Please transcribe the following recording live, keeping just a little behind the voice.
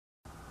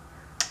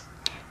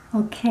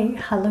Okay,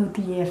 hello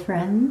dear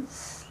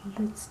friends.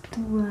 Let's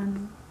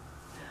do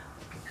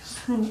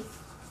so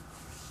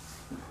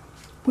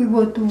we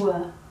will do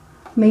a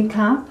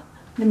makeup.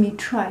 Let me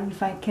try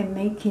if I can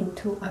make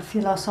into a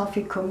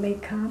philosophical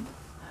makeup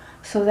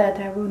so that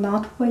I will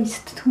not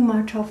waste too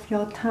much of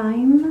your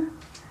time.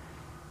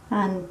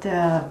 And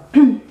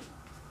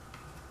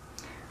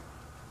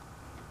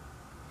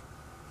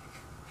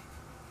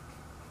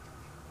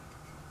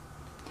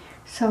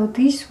so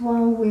this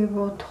one we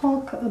will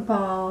talk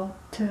about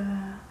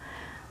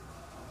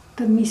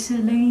the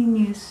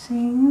miscellaneous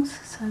things,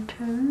 such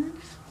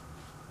as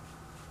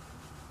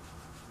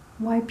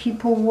why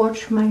people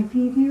watch my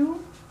video.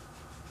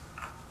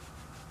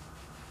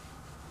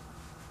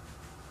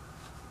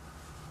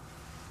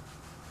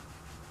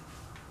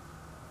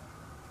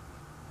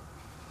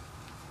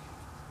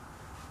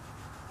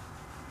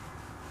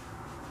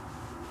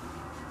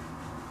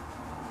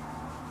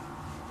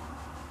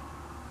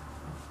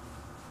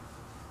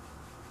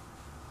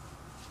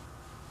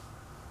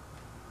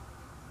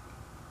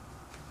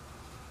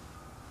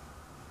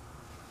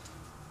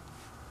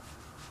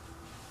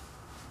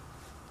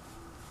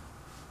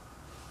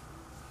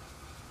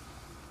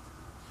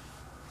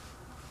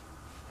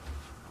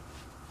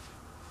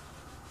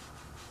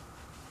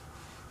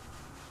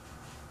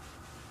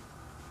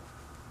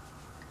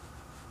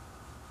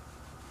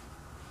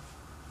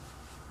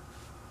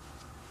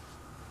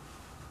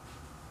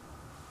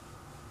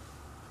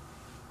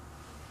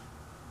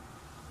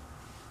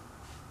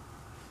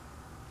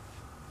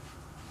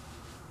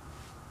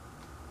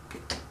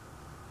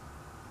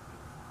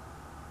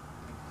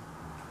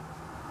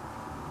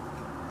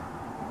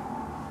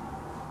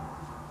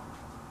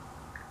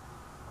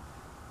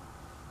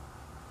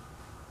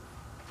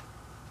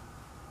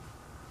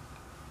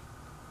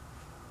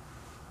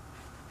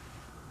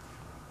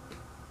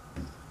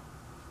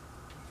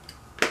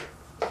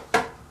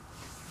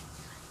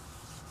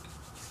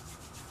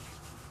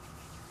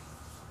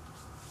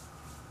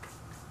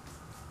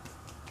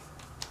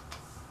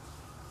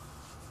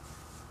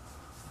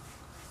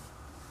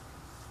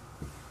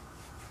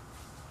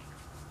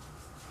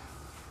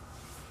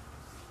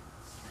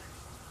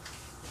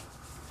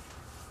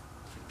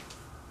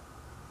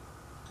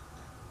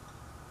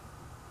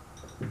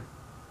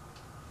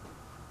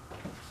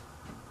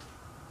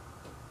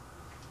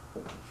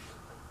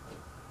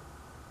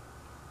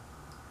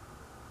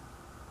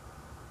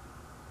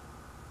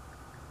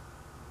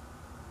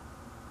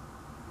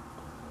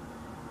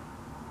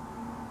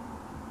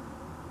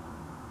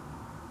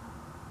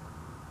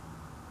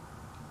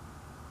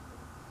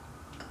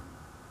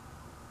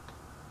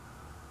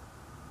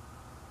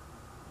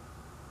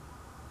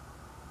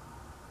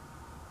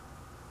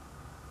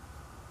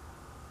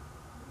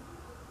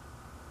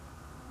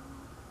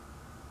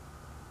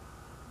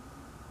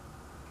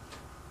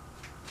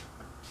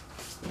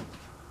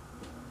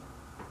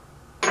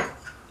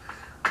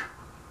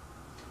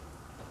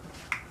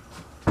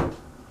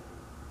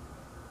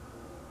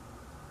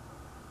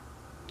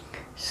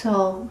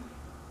 So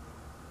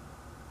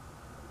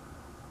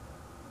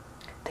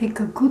take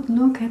a good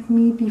look at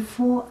me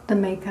before the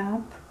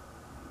makeup.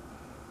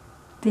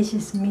 This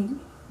is me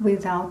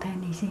without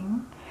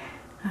anything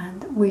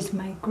and with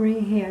my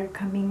gray hair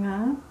coming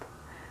up.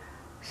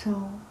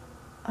 So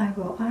I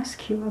will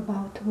ask you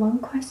about one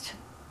question.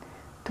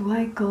 Do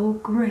I go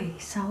gray,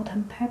 salt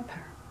and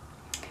pepper?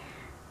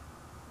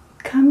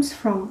 It comes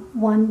from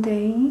one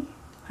day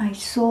I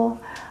saw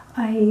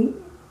I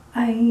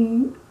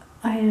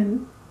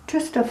am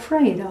just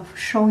afraid of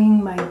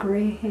showing my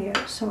gray hair,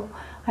 so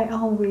I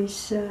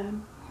always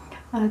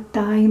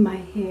dye my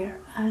hair,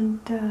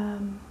 and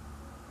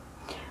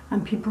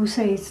people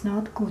say it's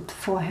not good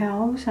for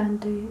health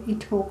and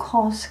it will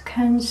cause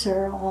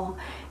cancer or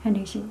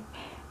anything.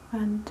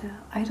 And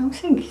I don't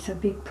think it's a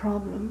big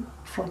problem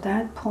for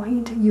that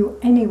point.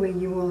 Anyway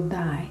you will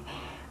die,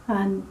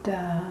 and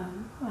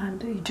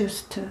it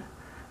just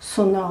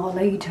sooner or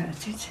later,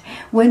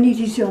 when it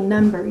is your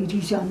number, it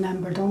is your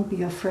number. Don't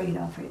be afraid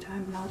of it.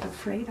 I'm not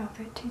afraid of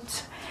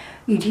it.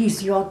 It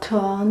is your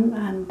turn,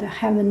 and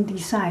heaven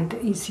decide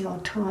it's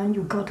your turn.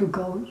 You got to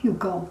go. You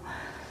go,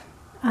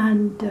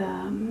 and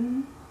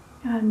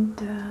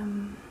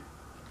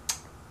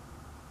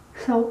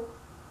so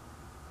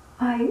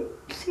I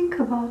think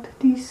about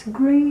this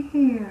gray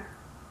hair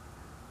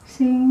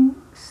thing.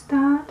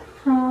 Start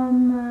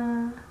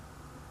from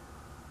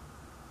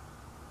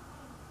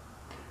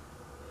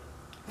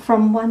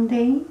one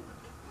day,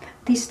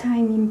 this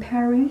time in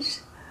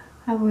Paris.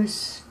 I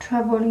was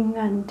traveling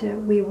and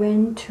we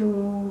went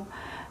to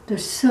the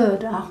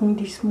 3rd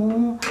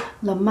arrondissement,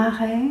 Le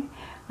Marais,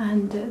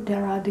 and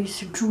there are these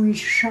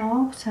Jewish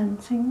shops and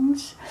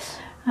things,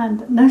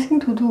 and nothing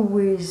to do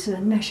with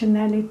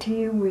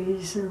nationality,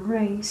 with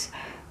race.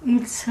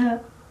 It's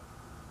at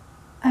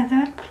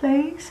that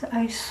place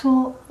I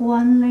saw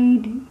one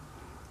lady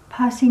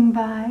passing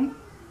by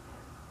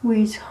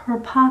with her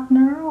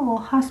partner or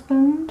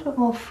husband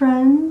or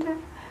friend,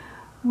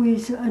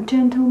 with a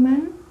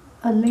gentleman,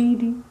 a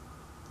lady,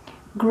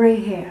 gray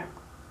hair,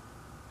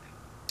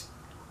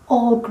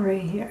 all gray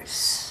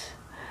hairs,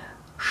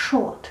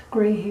 short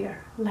gray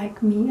hair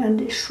like me,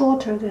 and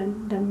shorter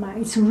than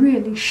mine. It's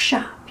really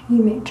sharp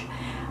image,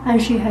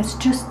 and she has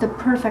just the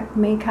perfect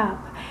makeup,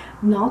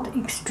 not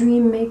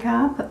extreme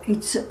makeup.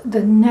 It's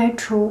the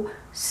natural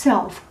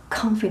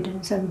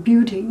self-confidence and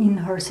beauty in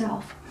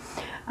herself.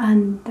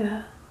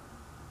 And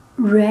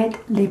red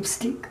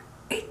lipstick,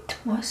 it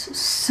was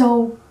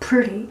so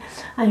pretty,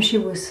 and she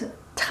was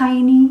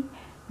tiny,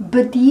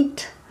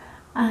 petite,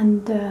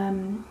 and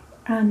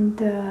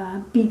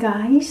big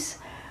eyes,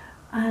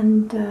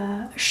 and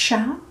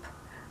sharp,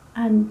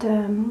 and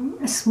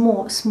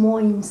small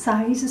in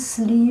size,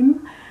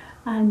 slim,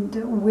 and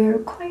wear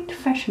quite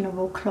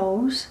fashionable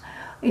clothes.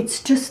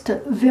 It's just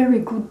a very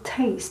good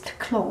taste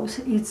clothes.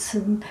 It's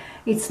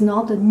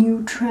not a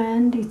new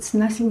trend. It's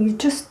nothing.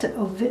 It's just a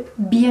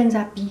bien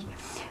habillé.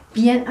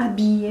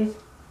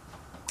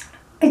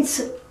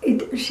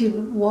 She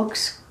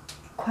walks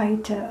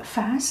quite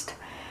fast,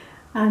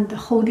 and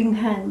holding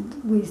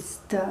hand with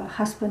the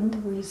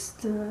husband,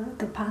 with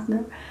the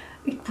partner.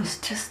 It was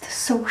just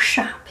so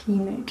sharp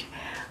image.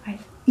 I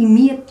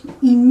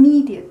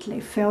immediately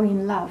fell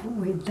in love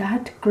with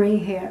that gray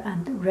hair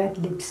and red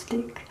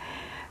lipstick.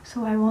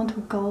 So I want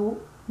to go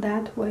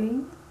that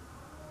way.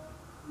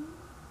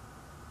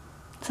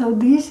 So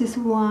this is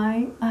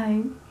why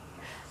I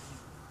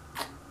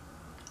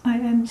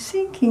am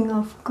thinking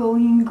of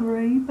going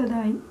gray, but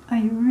I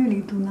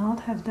really do not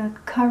have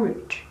that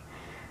courage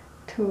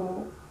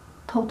to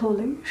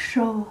totally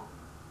show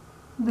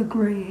the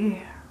gray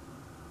hair.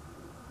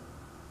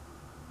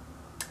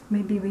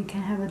 Maybe we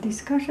can have a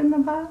discussion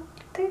about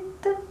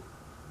it.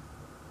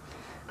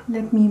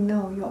 Let me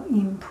know your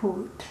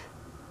input.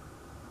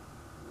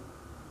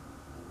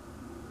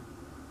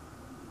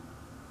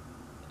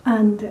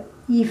 And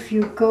if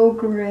you go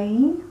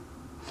gray,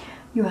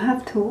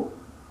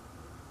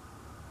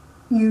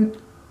 you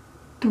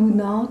do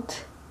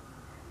not,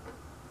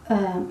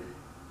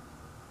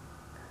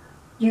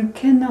 you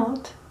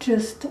cannot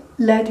just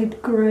let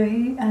it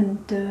gray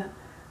and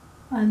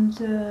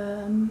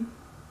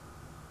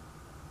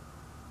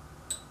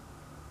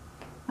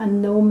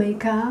no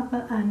makeup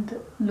and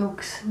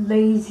looks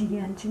lazy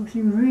and things.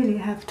 You really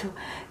have to,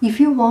 if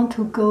you want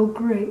to go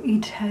gray,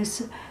 it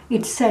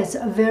sets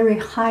a very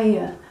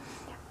higher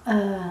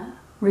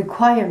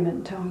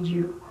requirement on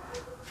you,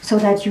 so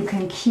that you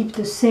can keep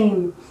the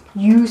same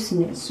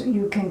useness,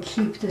 you can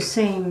keep the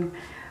same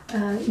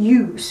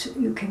use,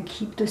 you can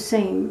keep the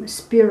same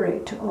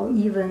spirit, or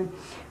even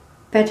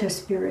better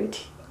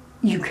spirit.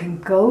 You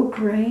can go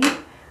gray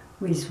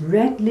with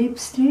red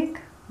lipstick,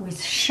 with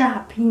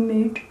sharp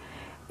image.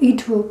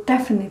 It will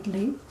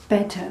definitely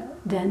better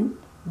than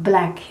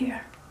black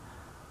hair.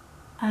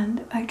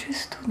 And I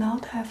just do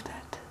not have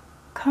that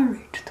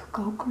courage to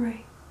go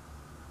gray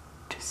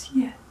just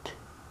yet.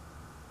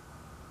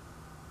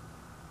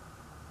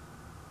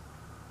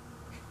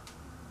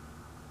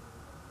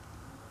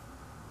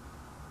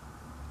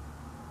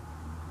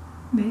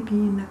 Maybe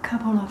in a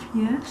couple of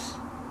years,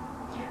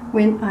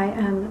 when I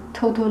am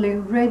totally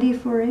ready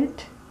for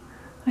it.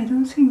 I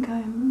don't think I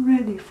am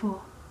ready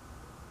for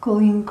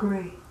going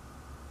gray.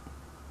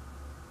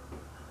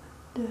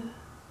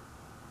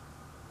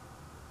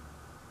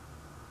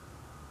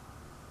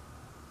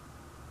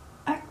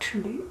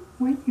 Actually,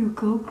 when you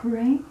go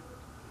gray,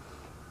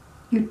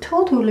 you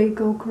totally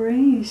go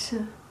gray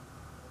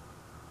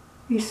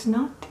is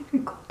not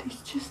difficult.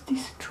 It's just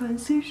this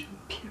transition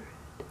period.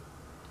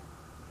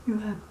 You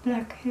have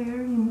black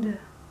hair in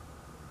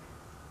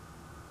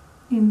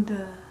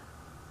the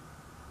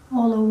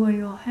all over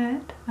your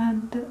head,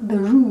 and the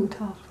root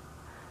of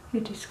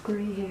it is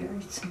gray hair.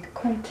 It's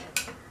quite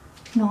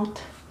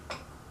not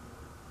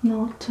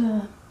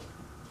good.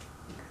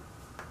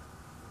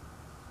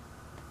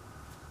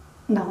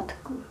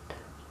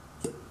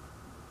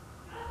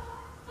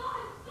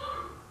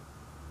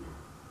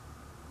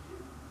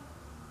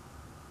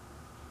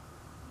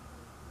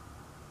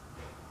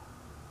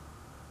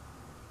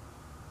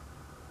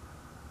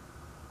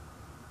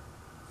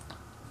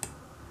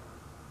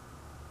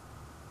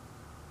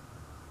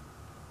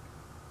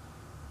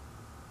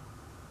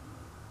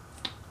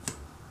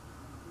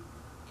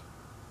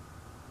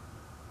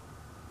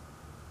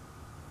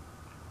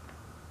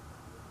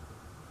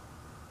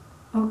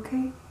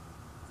 Okay,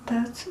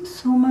 that's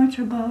so much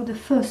about the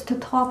first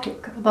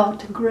topic,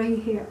 about gray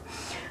hair.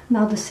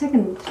 Now the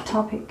second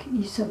topic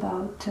is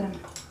about,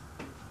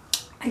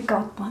 I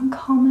got one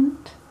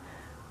comment,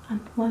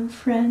 and one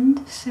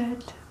friend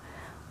said,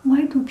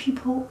 why do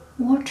people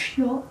watch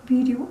your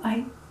video?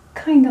 I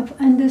kind of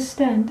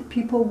understand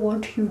people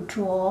watch you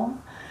draw,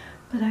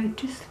 but I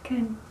just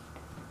can't.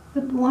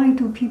 But why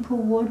do people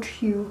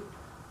watch you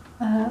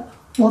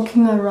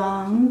walking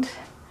around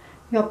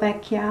your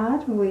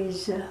backyard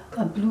with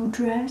a blue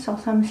dress or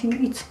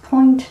something? It's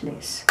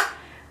pointless.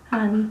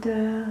 And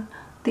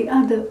the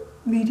other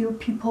video,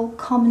 people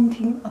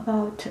commenting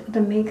about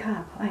the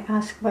makeup. I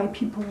ask why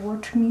people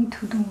watch me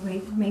to do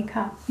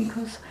makeup,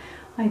 because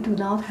I do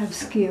not have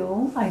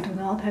skill, I do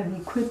not have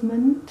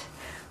equipment,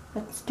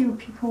 but still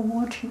people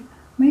watching.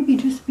 Maybe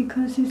just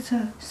because it's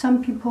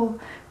some people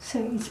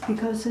say it's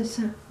because it's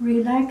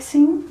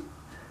relaxing.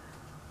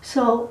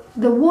 So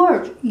the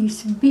world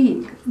is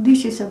big.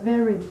 This is a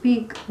very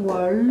big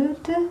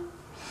world.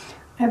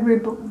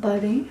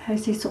 Everybody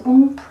has its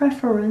own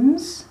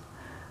preference,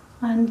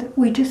 and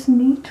we just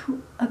need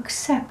to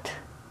accept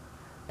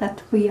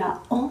that we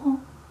are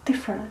all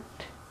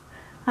different,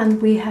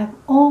 and we have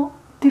all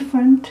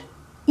different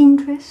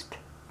interests,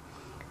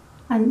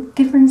 and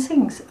different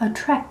things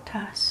attract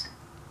us.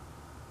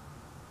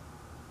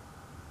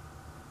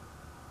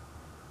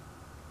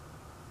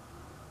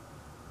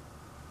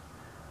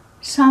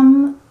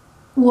 Some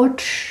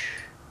watch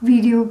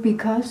video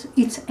because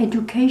it's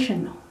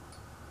educational.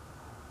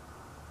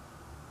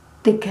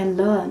 They can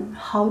learn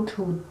how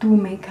to do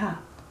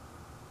makeup,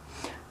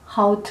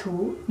 how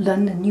to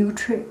learn a new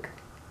trick.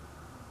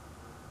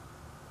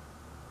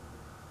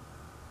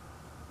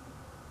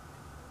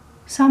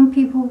 Some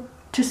people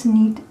just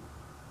need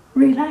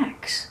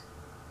relax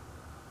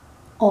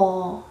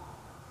or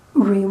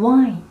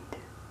rewind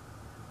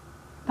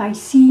by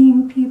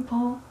seeing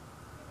people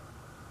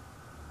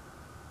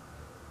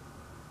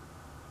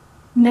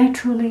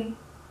naturally,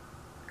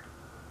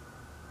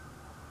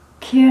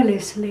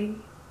 carelessly,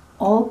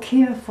 or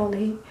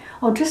carefully,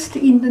 or just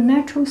in the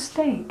natural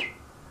state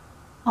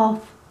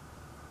of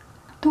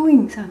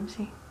doing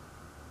something,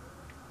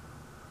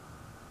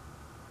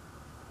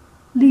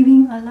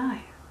 living a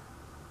life.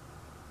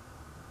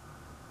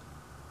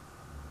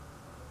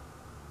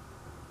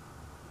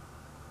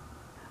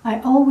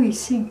 I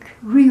always think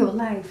real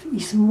life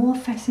is more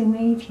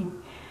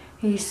fascinating,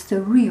 is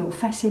the real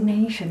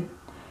fascination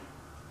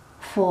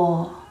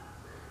for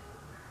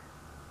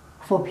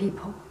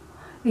people.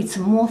 It's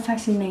more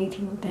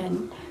fascinating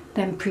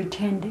than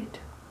pretended.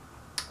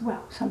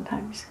 Well,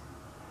 sometimes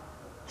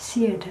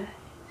theater.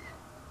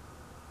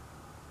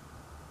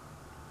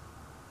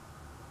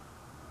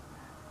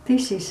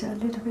 This is a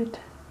little bit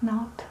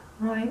not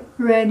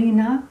red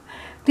enough.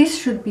 This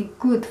should be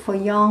good for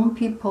young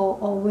people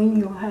or when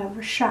you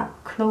have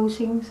sharp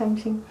clothing,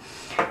 something.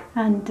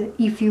 And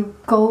if you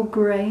go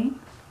gray,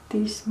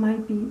 this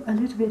might be a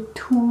little bit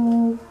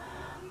too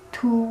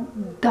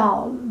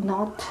dull,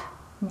 not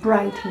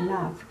bright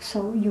enough.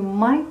 So you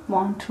might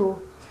want to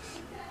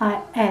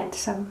add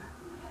some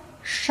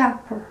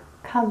sharper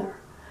color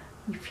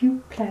if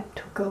you plan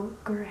to go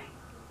gray.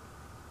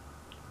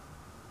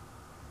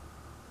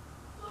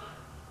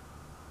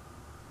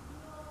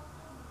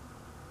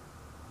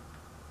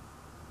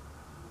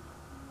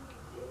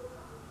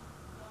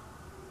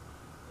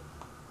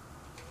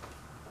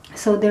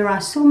 So there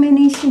are so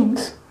many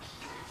things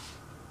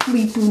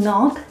we do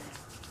not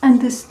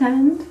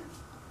understand,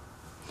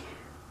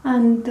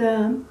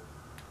 and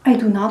I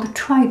do not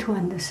try to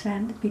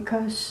understand,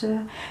 because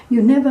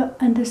you never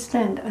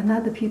understand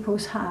another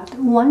people's heart.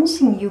 One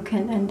thing you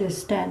can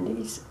understand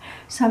is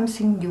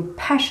something you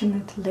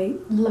passionately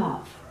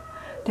love.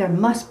 There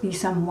must be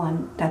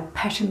someone that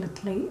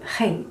passionately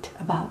hate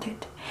about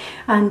it.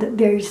 And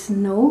there is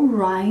no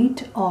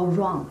right or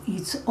wrong.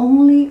 It's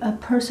only a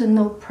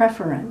personal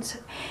preference.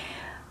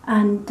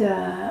 And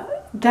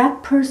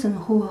that person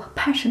who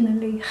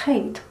passionately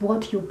hate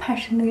what you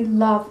passionately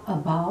love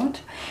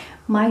about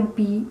might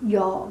be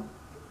your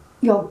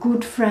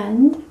good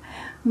friend,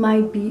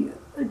 might be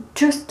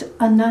just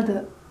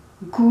another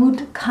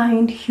good,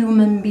 kind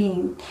human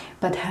being,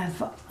 but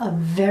have a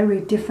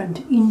very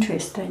different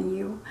interest than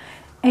you.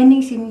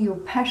 Anything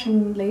you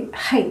passionately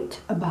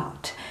hate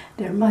about,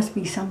 there must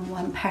be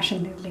someone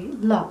passionately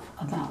love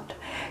about.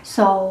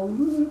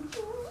 So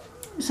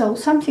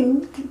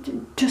something,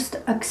 just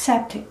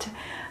accept it,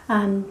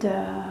 and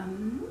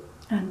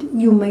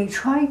you may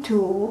try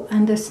to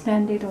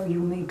understand it, or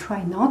you may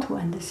try not to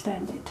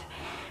understand it.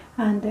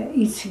 And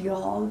it's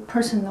your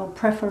personal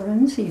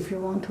preference. If you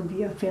want to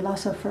be a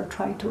philosopher,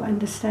 try to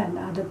understand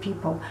other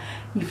people.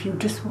 If you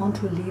just want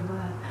to live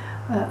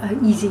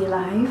an easy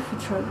life,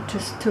 try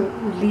just to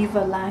live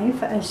a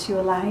life as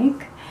you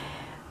like.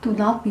 Do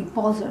not be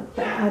bothered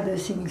by other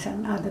things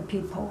and other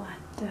people.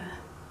 And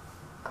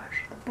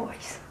gosh, the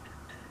boys.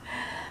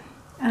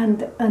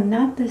 And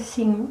another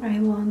thing I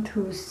want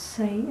to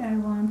say, I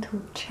want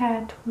to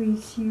chat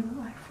with you.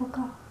 I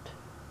forgot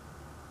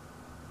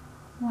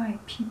why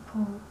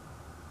people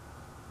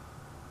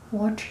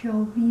watch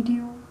your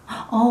video.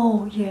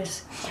 Oh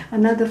yes,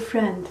 another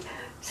friend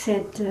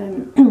said,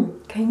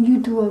 can you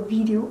do a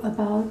video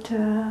about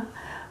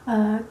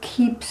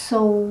keep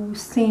so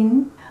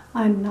thin?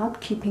 I'm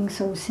not keeping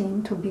so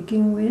thin to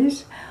begin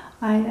with.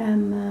 I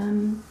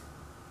am,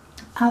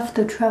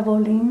 after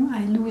traveling,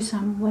 I lose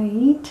some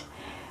weight,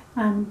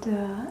 and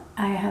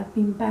I have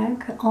been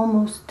back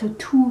almost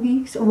 2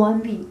 weeks,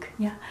 1 week,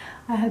 yeah.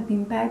 I have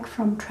been back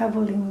from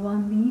traveling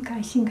 1 week.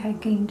 I think I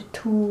gained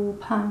 2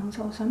 pounds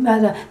or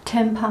something,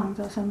 10 pounds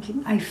or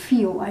something. I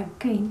feel I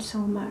gained so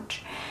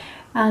much.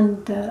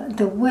 And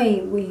the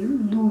way we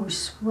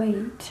lose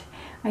weight,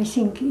 I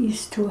think,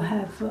 is to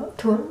have,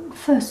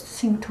 first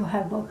thing, to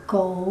have a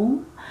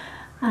goal.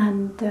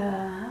 And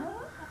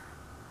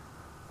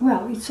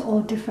well, it's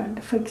all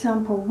different. For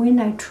example, when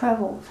I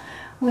travel,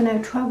 when I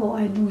travel,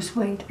 I lose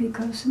weight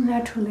because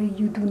naturally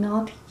you do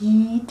not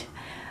eat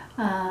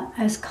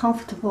as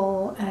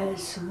comfortable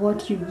as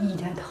what you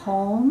eat at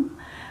home,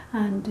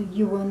 and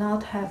you will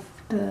not have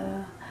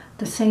the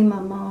same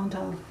amount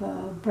of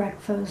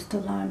breakfast,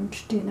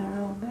 lunch,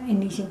 dinner, or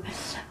anything,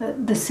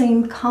 the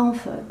same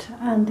comfort,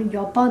 and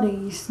your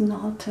body is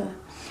not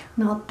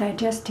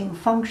digesting,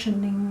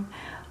 functioning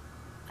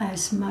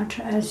as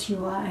much as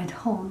you are at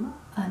home.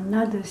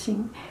 Another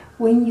thing,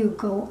 when you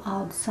go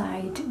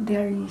outside,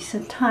 there is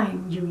a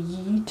time you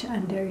eat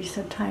and there is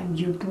a time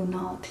you do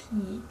not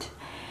eat.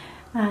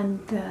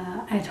 And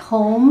at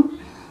home,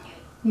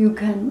 you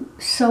can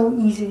so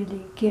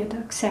easily get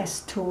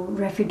access to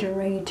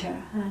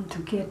refrigerator and to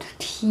get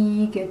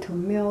tea, get to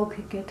milk,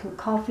 get to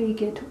coffee,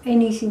 get to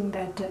anything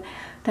that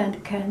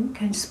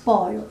can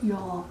spoil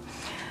your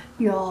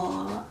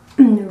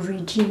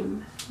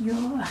regime,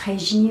 your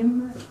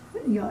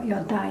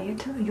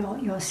diet,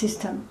 your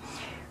system.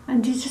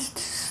 And it's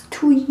just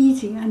too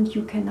easy and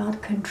you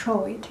cannot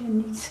control it,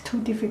 and it's too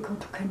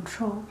difficult to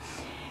control.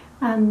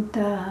 And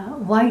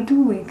why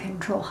do we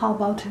control? How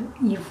about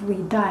if we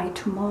die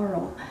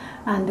tomorrow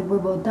and we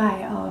will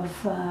die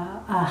of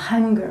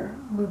hunger,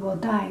 we will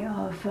die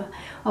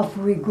of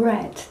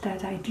regret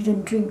that I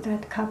didn't drink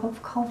that cup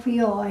of coffee,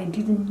 or I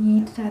didn't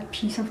eat that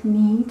piece of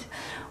meat,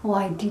 or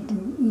I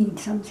didn't eat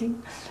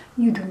something.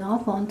 You do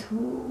not want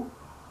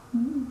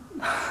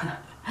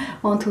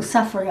to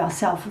suffer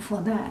yourself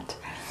for that,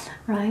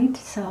 right?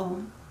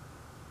 So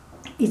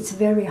it's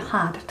very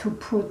hard to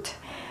put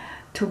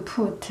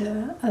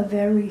a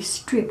very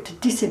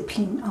strict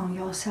discipline on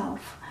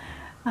yourself,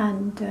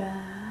 and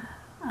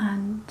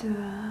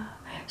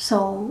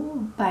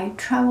so by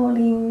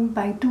traveling,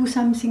 by do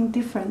something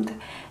different,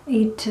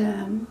 it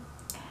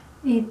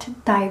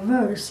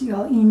diverts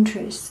your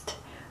interest,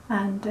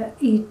 and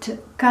it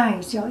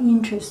guides your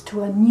interest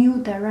to a new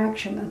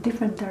direction, a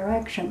different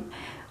direction,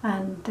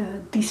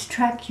 and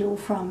distract you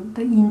from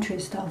the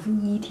interest of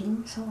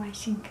eating. So I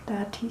think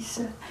that is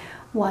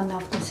one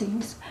of the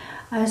things.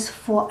 As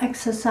for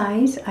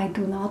exercise, I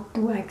do not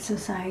do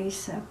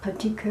exercise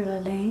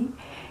particularly,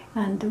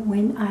 and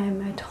when I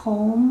am at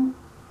home,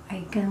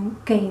 I can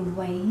gain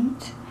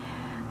weight,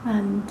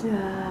 and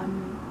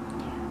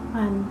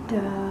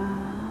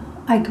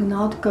I do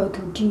not go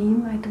to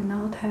gym. I do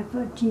not have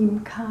a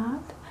gym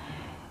card,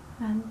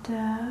 and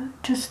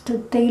just a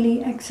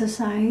daily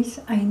exercise.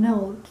 I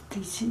know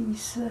this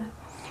is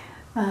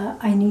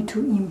I need to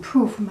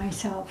improve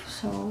myself.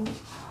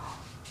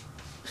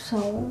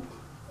 So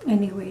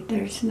anyway,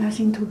 there's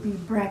nothing to be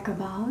brag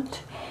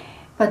about.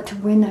 But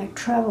when I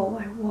travel,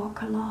 I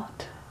walk a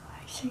lot.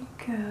 I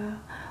think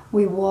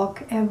we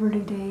walk every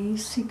day,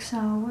 6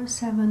 hours,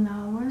 7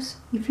 hours.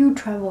 If you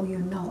travel, you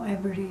know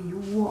every day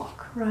you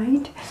walk,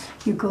 right?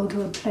 You go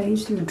to a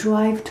place, you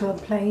drive to a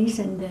place,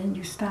 and then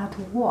you start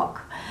to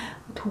walk.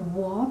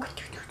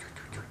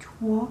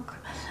 Walk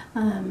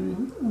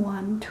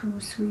 1, 2,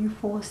 3,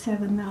 4,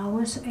 7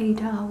 hours,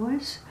 8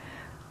 hours.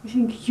 I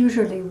think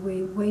usually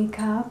we wake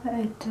up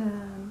and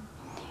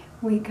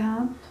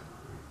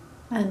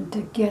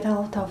get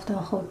out of the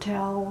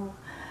hotel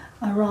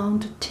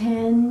around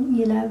 10,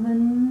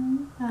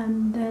 11,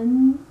 and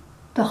then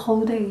the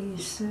whole day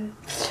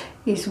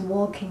is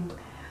walking,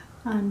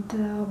 and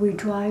we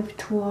drive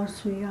 2 or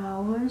 3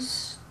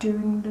 hours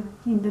in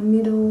the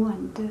middle,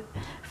 and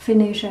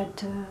finish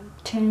at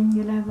 10,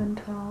 11,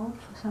 12,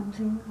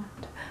 something,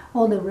 and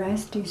all the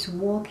rest is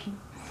walking.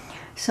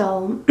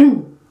 So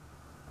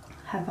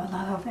have a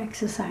lot of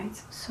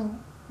exercise. So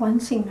one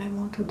thing I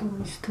want to do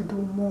is to do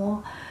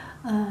more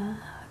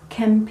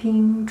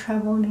camping,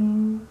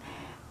 traveling,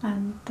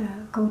 and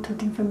go to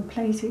different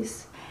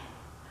places,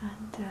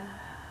 and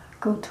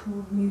go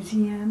to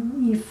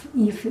museum.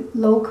 If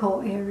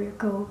local area,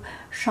 go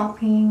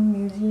shopping,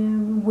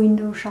 museum,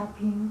 window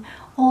shopping.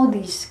 All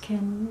this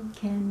can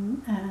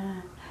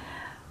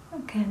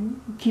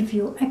give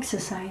you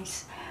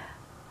exercise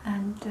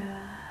and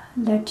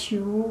let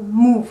you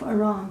move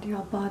around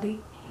your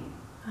body,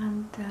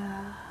 and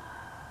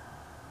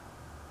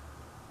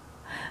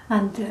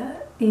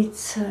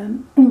it's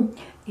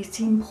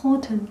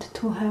important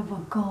to have a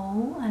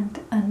goal. And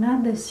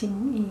another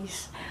thing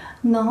is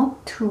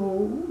not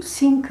to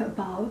think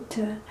about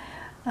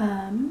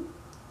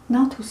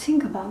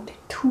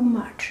it too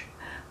much.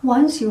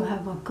 Once you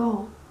have a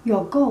goal,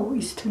 your goal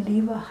is to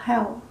live a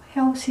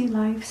healthy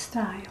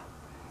lifestyle,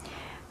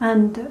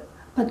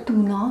 but do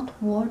not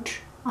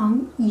watch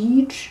on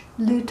each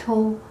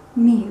little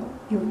meal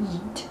you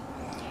eat.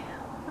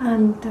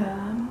 And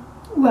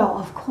well,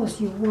 of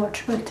course you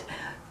watch, but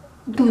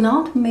do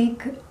not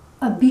make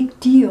a big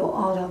deal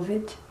out of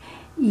it.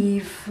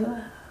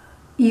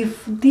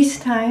 If this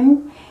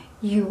time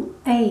you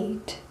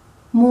ate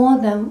more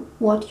than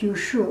what you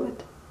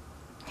should,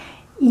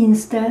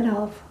 instead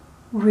of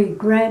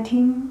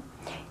regretting,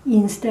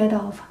 instead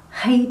of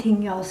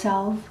hating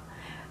yourself,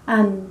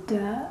 and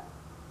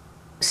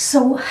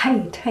so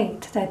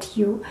hate that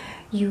you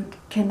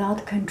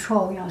cannot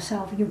control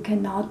yourself, you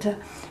cannot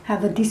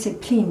have a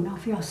discipline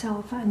of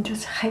yourself, and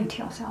just hate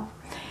yourself.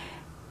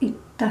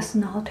 does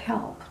not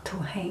help to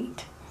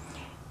hate.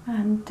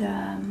 And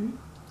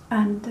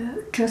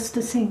just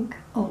think,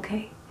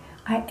 okay,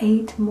 I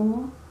ate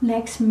more,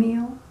 next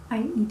meal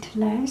I eat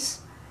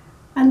less,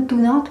 and do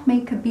not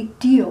make a big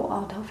deal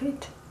out of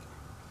it.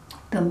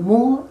 The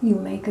more you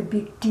make a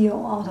big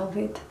deal out of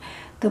it,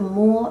 the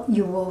more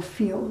you will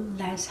feel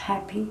less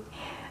happy.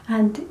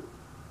 And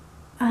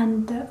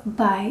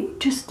by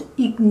just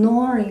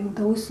ignoring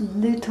those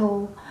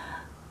little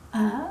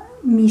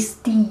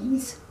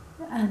misdeeds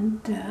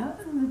and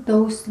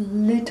those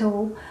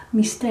little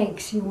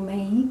mistakes you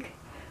make,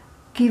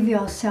 give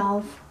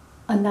yourself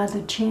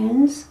another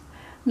chance.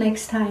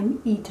 Next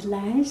time, eat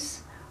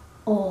less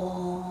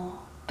or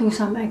do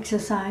some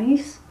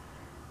exercise,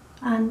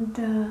 and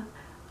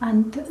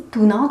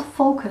do not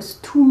focus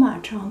too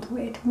much onto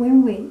it.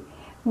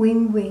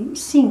 When we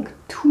think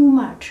too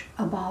much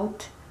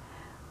about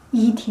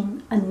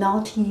eating and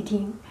not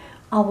eating,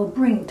 our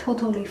brain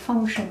totally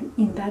functions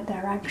in that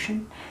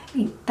direction.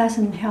 It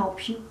doesn't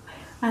help you.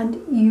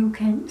 And you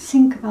can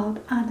think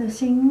about other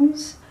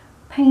things,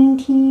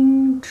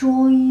 painting,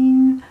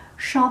 drawing,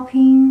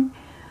 shopping.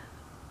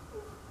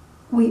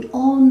 We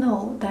all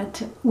know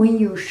that when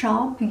you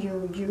shop,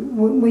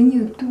 when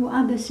you do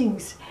other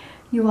things,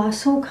 you are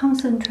so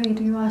concentrated,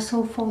 you are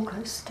so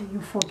focused,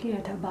 you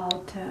forget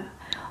about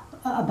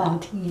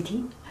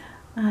eating.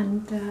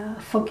 And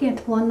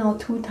forget 1 or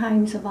 2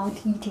 times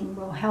about eating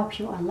will help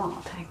you a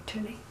lot,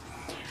 actually.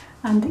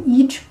 And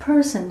each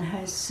person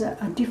has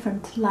a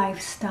different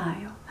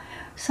lifestyle.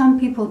 Some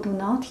people do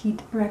not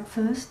eat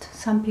breakfast,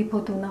 some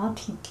people do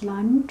not eat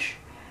lunch,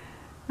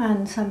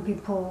 and some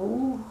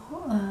people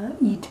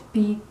eat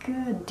big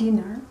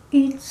dinner.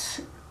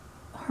 It's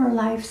her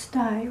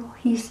lifestyle,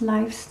 his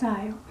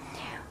lifestyle.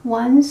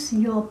 Once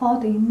your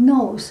body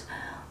knows,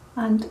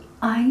 and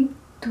I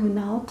do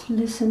not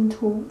listen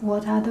to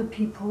what other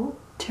people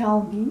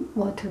tell me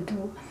what to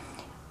do.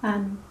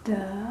 And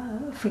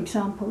for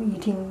example,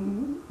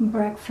 eating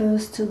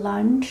breakfast,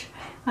 lunch,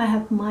 I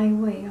have my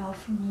way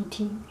of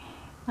eating.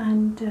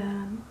 And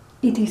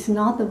it is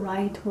not the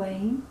right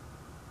way.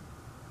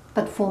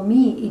 But for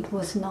me, it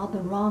was not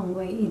the wrong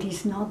way. It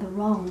is not the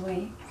wrong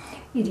way.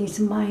 It is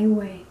my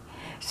way.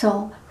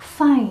 So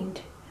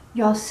find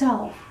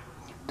yourself.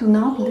 Do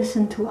not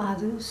listen to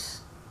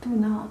others. Do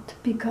not,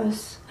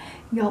 because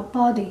your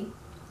body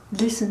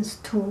listens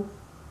to,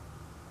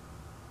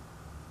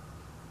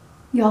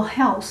 your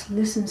health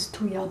listens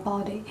to your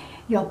body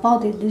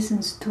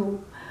listens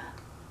to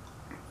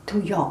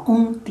your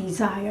own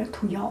desire,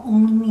 to your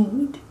own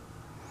need.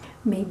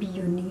 Maybe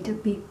you need a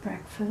big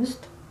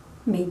breakfast,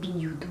 maybe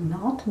you do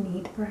not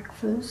need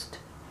breakfast,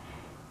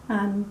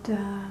 and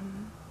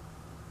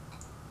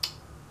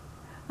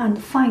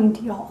find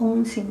your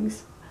own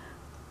things.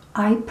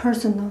 I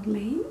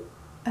personally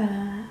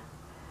I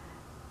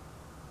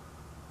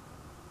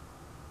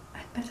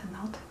better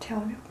not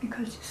tell you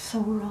because it's so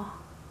wrong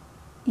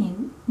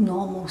in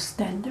normal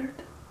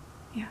standard.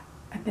 Yeah,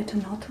 I better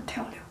not to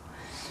tell you.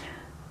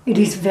 It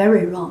is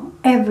very wrong.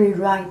 Every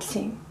right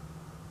thing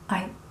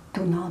I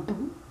do not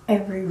do.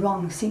 Every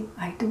wrong thing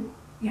I do.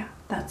 Yeah,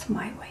 that's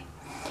my way.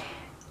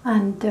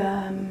 And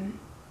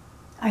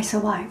I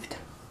survived.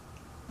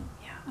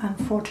 Yeah,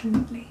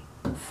 fortunately,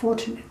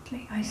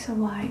 I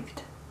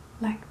survived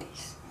like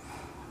this.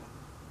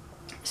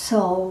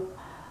 So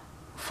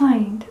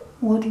find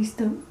what is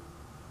the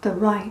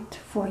right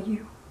for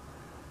you.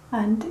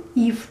 And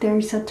if there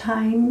is a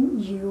time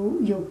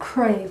you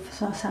crave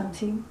for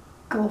something,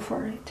 go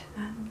for it.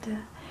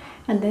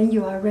 And then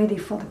you are ready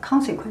for the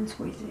consequence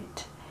with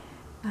it.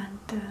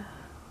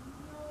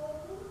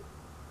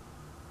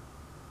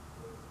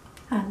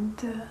 And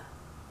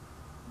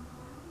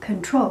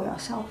control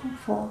yourself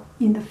for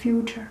in the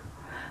future.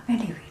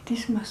 Anyway,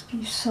 this must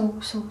be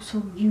so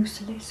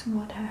useless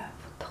what I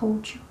have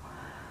told you.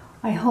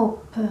 I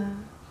hope,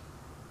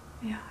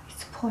 yeah,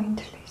 it's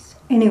pointless.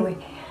 Anyway,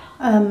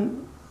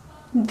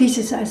 this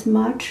is as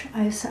much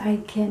as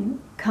I can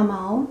come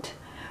out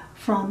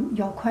from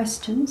your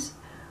questions.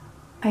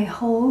 I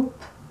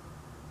hope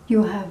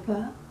you have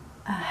a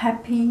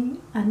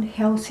happy and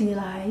healthy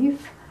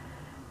life,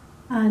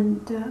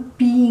 and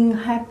being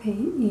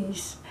happy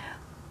is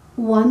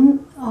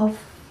one of,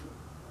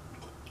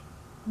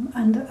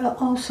 and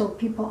also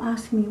people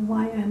ask me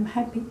why I'm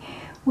happy.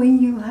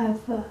 When you have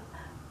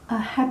a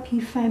happy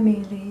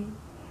family,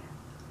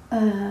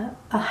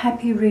 a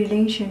happy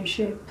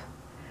relationship,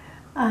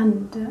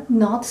 and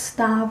not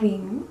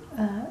starving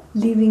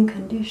living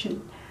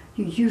condition,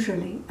 you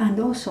usually, and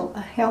also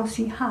a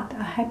healthy heart,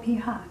 a happy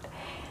heart,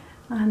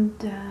 and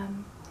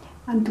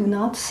do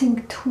not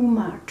think too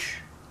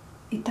much.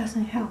 It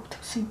doesn't help to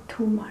think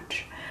too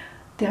much.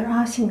 There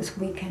are things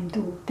we can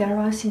do, there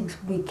are things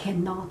we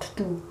cannot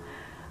do,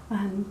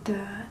 and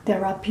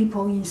there are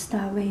people in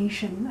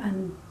starvation,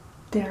 and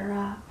there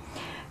are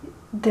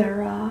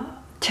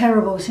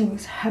terrible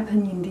things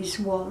happen in this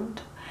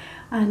world.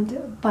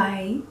 And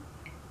by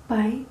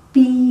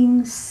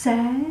being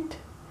sad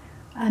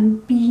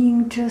and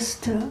being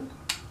just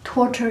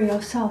torture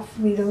yourself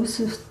with those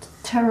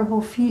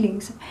terrible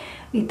feelings,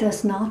 It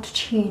does not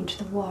change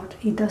the world.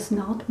 It does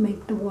not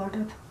make the world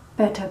a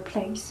better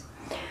place.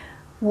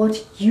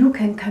 What you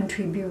can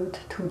contribute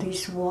to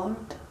this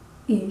world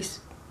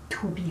is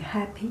to be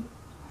happy.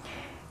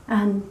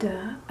 And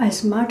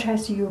as much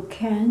as you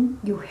can,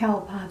 you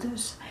help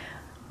others,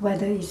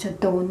 whether it's a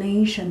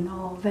donation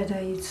or whether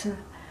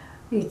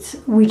it's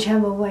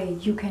whichever way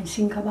you can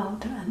think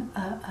about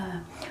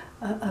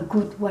a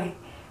good way.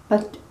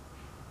 But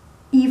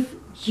if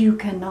you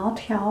cannot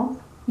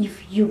help,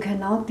 if you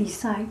cannot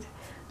decide,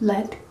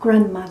 let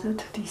grandmother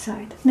to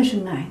decide. 那是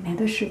奶奶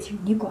的事情，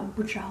你管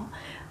不着。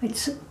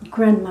It's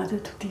grandmother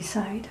to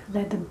decide.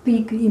 Let the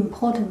big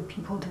important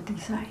people to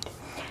decide.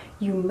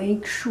 You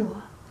make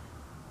sure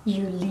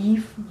you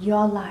live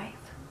your life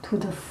to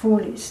the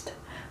fullest,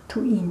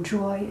 to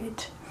enjoy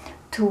it,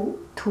 to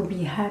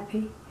be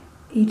happy.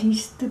 It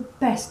is the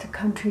best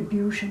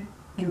contribution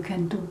you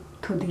can do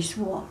to this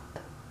world.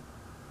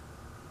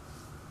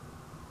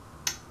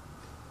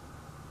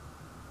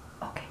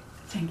 Okay,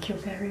 thank you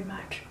very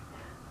much.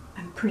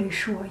 I'm pretty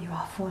sure you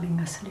are falling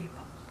asleep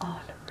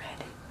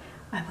already.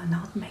 I will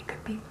not make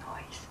a big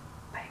noise.